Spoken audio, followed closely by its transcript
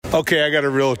Okay, I got a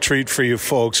real treat for you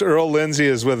folks. Earl Lindsay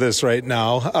is with us right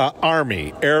now.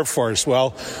 Army, Air Force,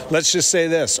 well, let's just say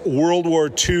this. World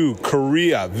War II,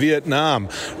 Korea, Vietnam.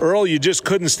 Earl, you just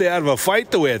couldn't stay out of a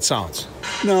fight the way it sounds.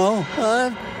 No,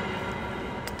 I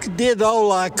did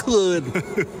all I could.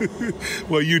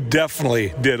 Well, you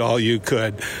definitely did all you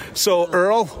could. So,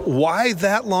 Earl, why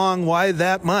that long? Why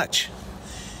that much?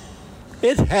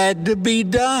 It had to be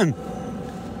done.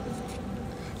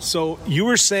 So you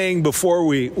were saying before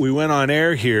we went on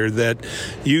air here that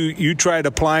you tried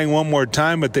applying one more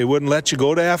time, but they wouldn't let you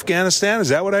go to Afghanistan? Is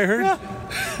that what I heard? Yeah.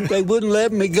 They wouldn't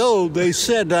let me go. They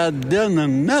said I'd done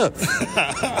enough.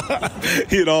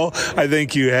 I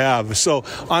think you have. So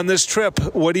on this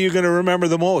trip, what are you going to remember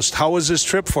the most? How was this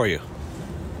trip for you?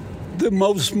 The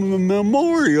most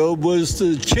memorial was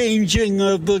the changing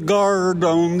of the guard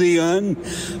on the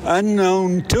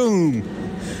unknown tomb.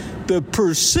 The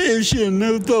precision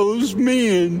of those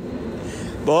men.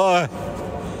 Boy,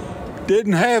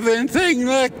 didn't have anything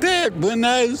like that when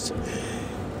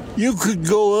you could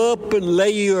go up and lay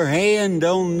your hand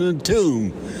on the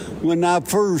tomb when I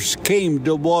first came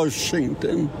to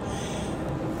Washington.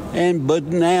 But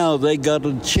now they got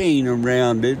a chain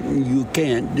around it and you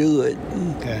can't do it.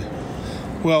 Okay.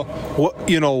 Well,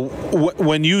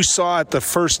 when you saw it the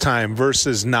first time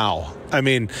versus now, I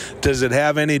mean, does it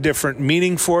have any different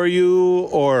meaning for you?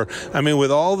 Or, I mean, with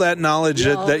all that knowledge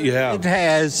that you have? It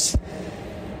has.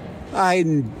 I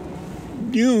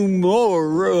knew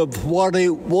more of what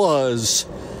it was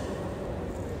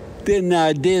than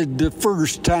I did the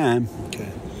first time. Okay.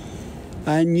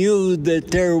 I knew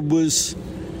that there was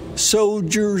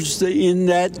soldiers in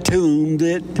that tomb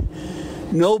that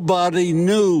nobody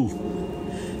knew.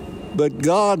 But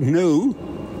God knew,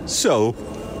 so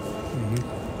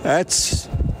that's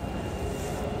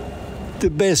the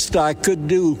best I could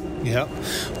do. Yeah.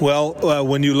 Well,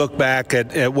 when you look back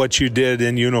at what you did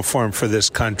in uniform for this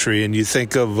country, and you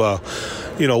think of,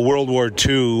 World War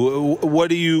II,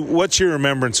 what's your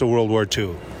remembrance of World War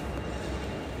II?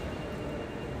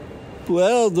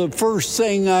 Well, the first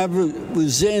thing I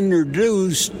was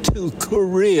introduced to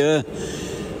Korea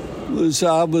was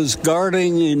I was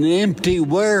guarding an empty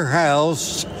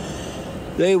warehouse.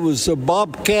 There was a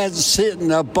bobcat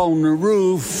sitting up on the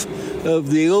roof of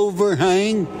the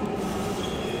overhang.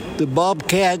 The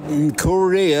bobcat in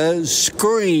Korea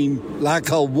screamed like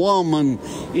a woman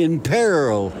in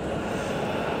peril.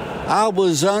 I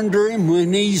was under him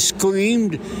when he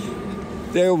screamed.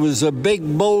 There was a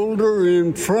big boulder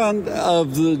in front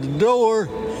of the door.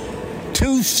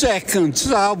 2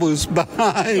 seconds I was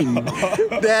behind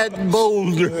that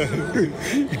boulder.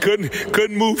 You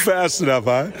couldn't move fast enough,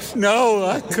 huh? No,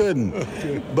 I couldn't.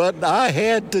 But I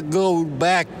had to go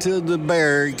back to the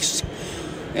barracks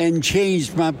and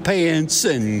change my pants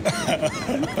and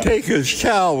take a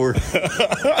shower.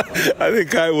 I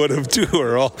think I would have too,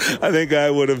 Earl. I think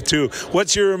I would have too.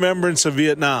 What's your remembrance of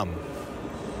Vietnam?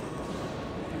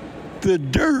 The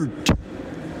dirt,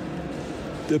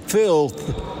 the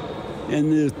filth,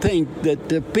 and to think that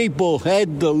the people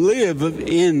had to live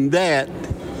in that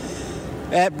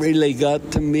really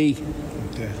got to me.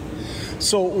 Okay.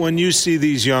 So when you see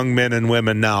these young men and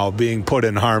women now being put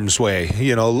in harm's way,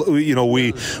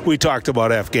 we talked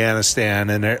about Afghanistan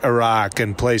and Iraq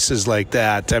and places like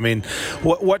that. I mean,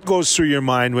 what goes through your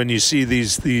mind when you see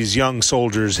these young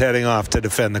soldiers heading off to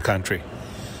defend the country?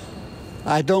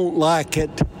 I don't like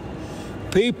it.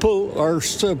 People are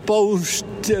supposed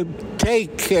to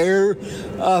take care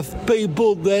of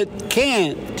people that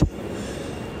can't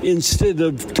instead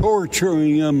of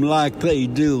torturing them like they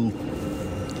do.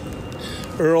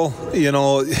 Earl,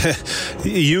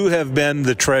 you have been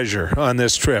the treasure on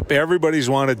this trip. Everybody's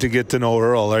wanted to get to know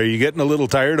Earl. Are you getting a little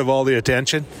tired of all the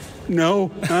attention? No.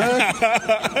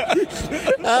 I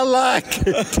like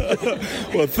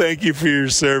it. Well, thank you for your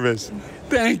service.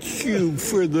 Thank you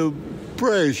for the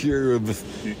pleasure of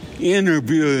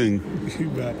interviewing. You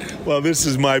bet. Well, this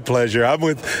is my pleasure. I'm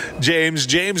with James.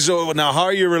 James, now how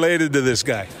are you related to this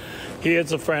guy? He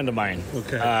is a friend of mine.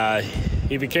 Okay.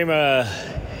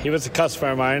 He was a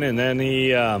customer of mine, and then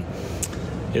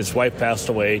his wife passed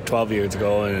away 12 years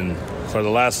ago, and for the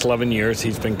last 11 years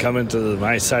he's been coming to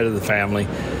my side of the family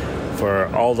for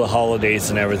all the holidays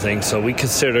and everything, so we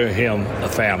consider him a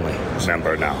family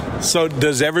member now. So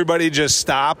does everybody just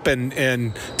stop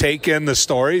and take in the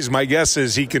stories? My guess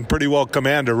is he can pretty well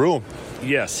command a room.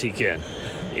 Yes, he can.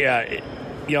 Yeah,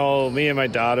 me and my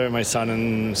daughter and my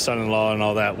son-in-law and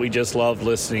all that, we just love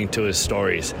listening to his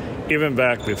stories. Even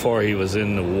back before he was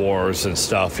in the wars and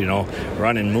stuff,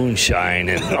 running moonshine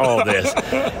and all this.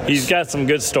 He's got some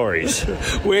good stories.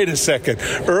 Wait a second.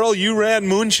 Earl, you ran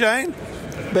moonshine?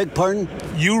 Beg pardon?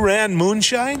 You ran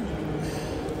moonshine?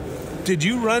 Did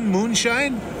you run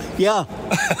moonshine? Yeah.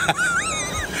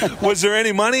 Was there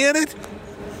any money in it?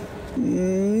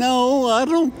 No, I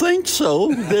don't think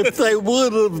so. If they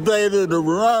would have, they'd have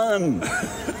run.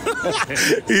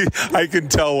 I can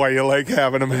tell why you like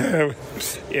having them.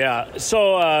 Yeah.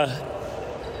 So,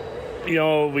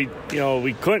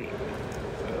 we couldn't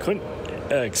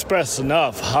express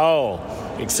enough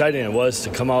how exciting it was to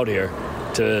come out here,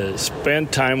 to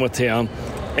spend time with him,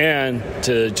 and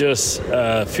to just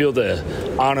feel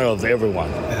the honor of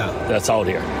everyone that's out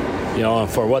here, and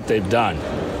for what they've done.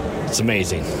 It's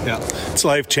amazing. Yeah, it's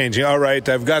life-changing. All right,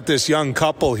 I've got this young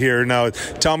couple here now.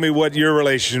 Tell me what your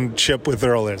relationship with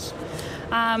Earl is.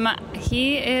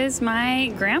 He is my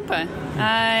grandpa.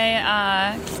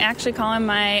 I actually call him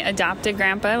my adopted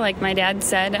grandpa. Like my dad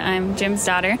said, I'm Jim's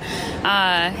daughter.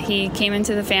 He came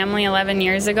into the family 11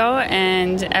 years ago,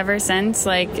 and ever since,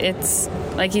 it's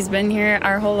like he's been here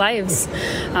our whole lives.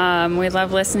 We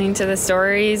love listening to the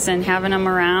stories and having him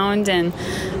around, and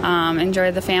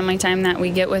enjoy the family time that we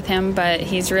get with him. But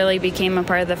he's really became a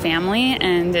part of the family,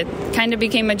 and it kind of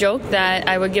became a joke that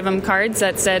I would give him cards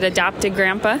that said adopted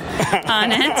grandpa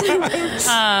on it.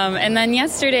 And then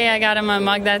yesterday I got him a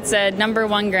mug that said number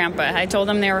 1 grandpa. I told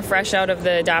him they were fresh out of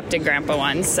the adopted grandpa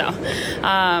ones. So,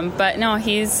 but no,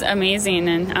 he's amazing,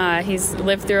 and he's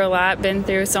lived through a lot, been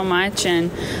through so much,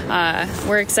 and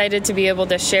we're excited to be able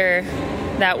to share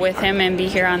that with him and be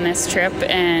here on this trip,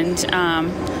 and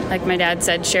like my dad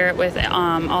said, share it with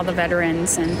all the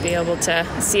veterans and be able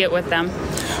to see it with them.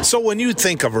 So when you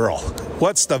think of Earl,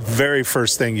 what's the very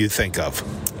first thing you think of?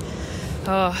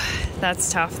 Oh,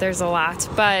 that's tough. There's a lot.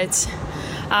 But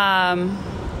I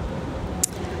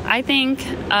think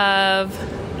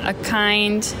of a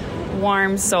kind,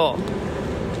 warm soul.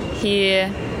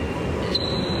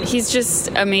 He's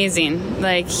just amazing.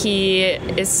 Like, he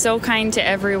is so kind to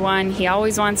everyone. He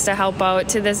always wants to help out.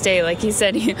 To this day, like he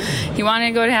said, he wanted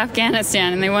to go to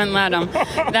Afghanistan and they wouldn't let him.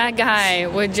 That guy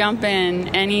would jump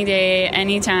in any day,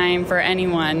 anytime for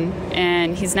anyone.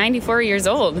 And he's 94 years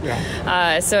old.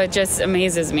 Yeah. So it just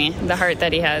amazes me, the heart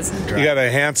that he has. You got a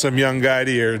handsome young guy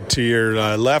to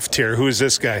your left here. Who's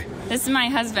this guy? This is my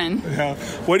husband. Yeah.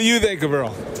 What do you think of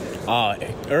Earl?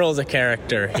 Earl's a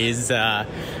character. He's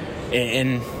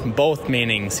in both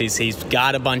meanings. He's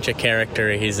got a bunch of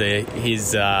character.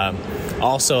 He's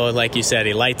also, like you said,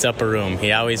 he lights up a room.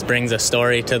 He always brings a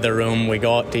story to the room. We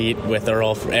go out to eat with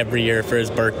Earl every year for his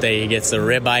birthday. He gets a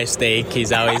ribeye steak.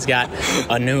 He's always got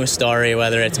a new story,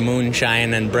 whether it's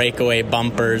moonshine and breakaway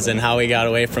bumpers and how he got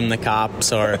away from the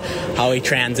cops, or how he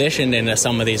transitioned into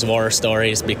some of these war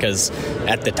stories, because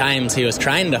at the times he was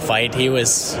trying to fight,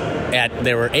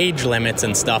 there were age limits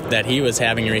and stuff that he was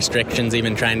having restrictions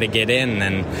even trying to get in,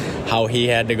 and how he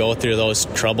had to go through those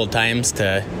troubled times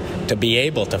to be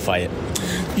able to fight.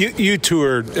 You two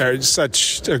are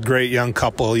such a great young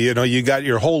couple. You got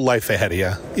your whole life ahead of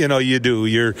you. You do.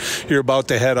 You're about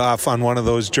to head off on one of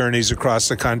those journeys across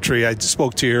the country. I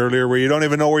spoke to you earlier where you don't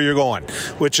even know where you're going,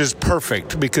 which is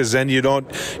perfect, because then you're going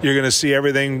to see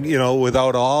everything,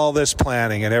 without all this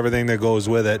planning and everything that goes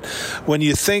with it. When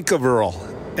you think of Earl,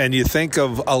 and you think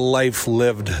of a life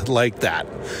lived like that,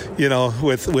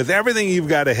 with everything you've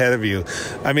got ahead of you.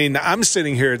 I mean, I'm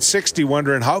sitting here at 60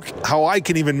 wondering how I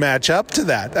can even match up to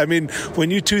that. I mean,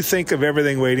 when you two think of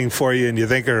everything waiting for you and you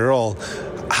think of Earl,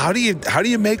 how do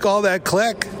you make all that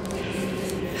click?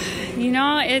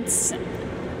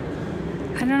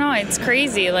 I don't know, it's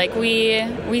crazy. Like,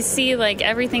 we see, like,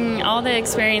 everything, all the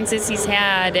experiences he's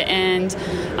had, and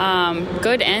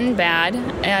good and bad,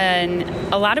 and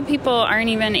a lot of people aren't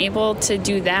even able to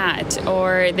do that,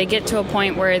 or they get to a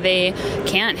point where they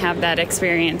can't have that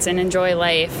experience and enjoy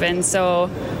life. And so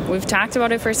we've talked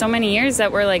about it for so many years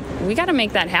that we're like, we got to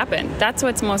make that happen. That's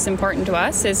what's most important to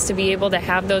us, is to be able to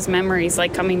have those memories,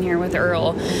 like coming here with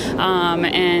Earl,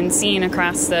 and seeing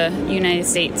across the United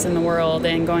States and the world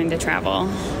and going to travel.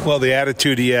 Well, the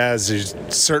attitude he has is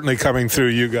certainly coming through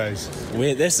you guys.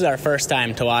 This is our first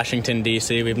time to Washington,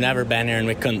 D.C. We've never been here, and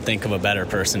we couldn't think of a better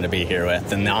person to be here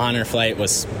with. And the honor flight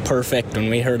was perfect. When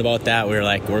we heard about that, we were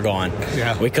like, we're going.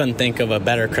 Yeah. We couldn't think of a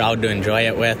better crowd to enjoy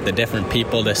it with, the different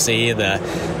people to see,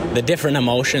 the different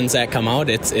emotions that come out.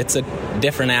 It's a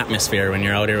different atmosphere when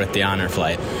you're out here with the honor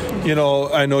flight.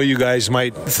 I know you guys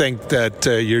might think that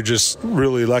you're just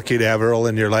really lucky to have Earl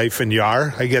in your life, and you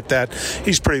are. I get that.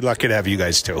 He's pretty lucky to have you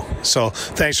guys too. So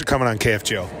thanks for coming on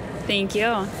KFGO. Thank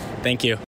you. Thank you.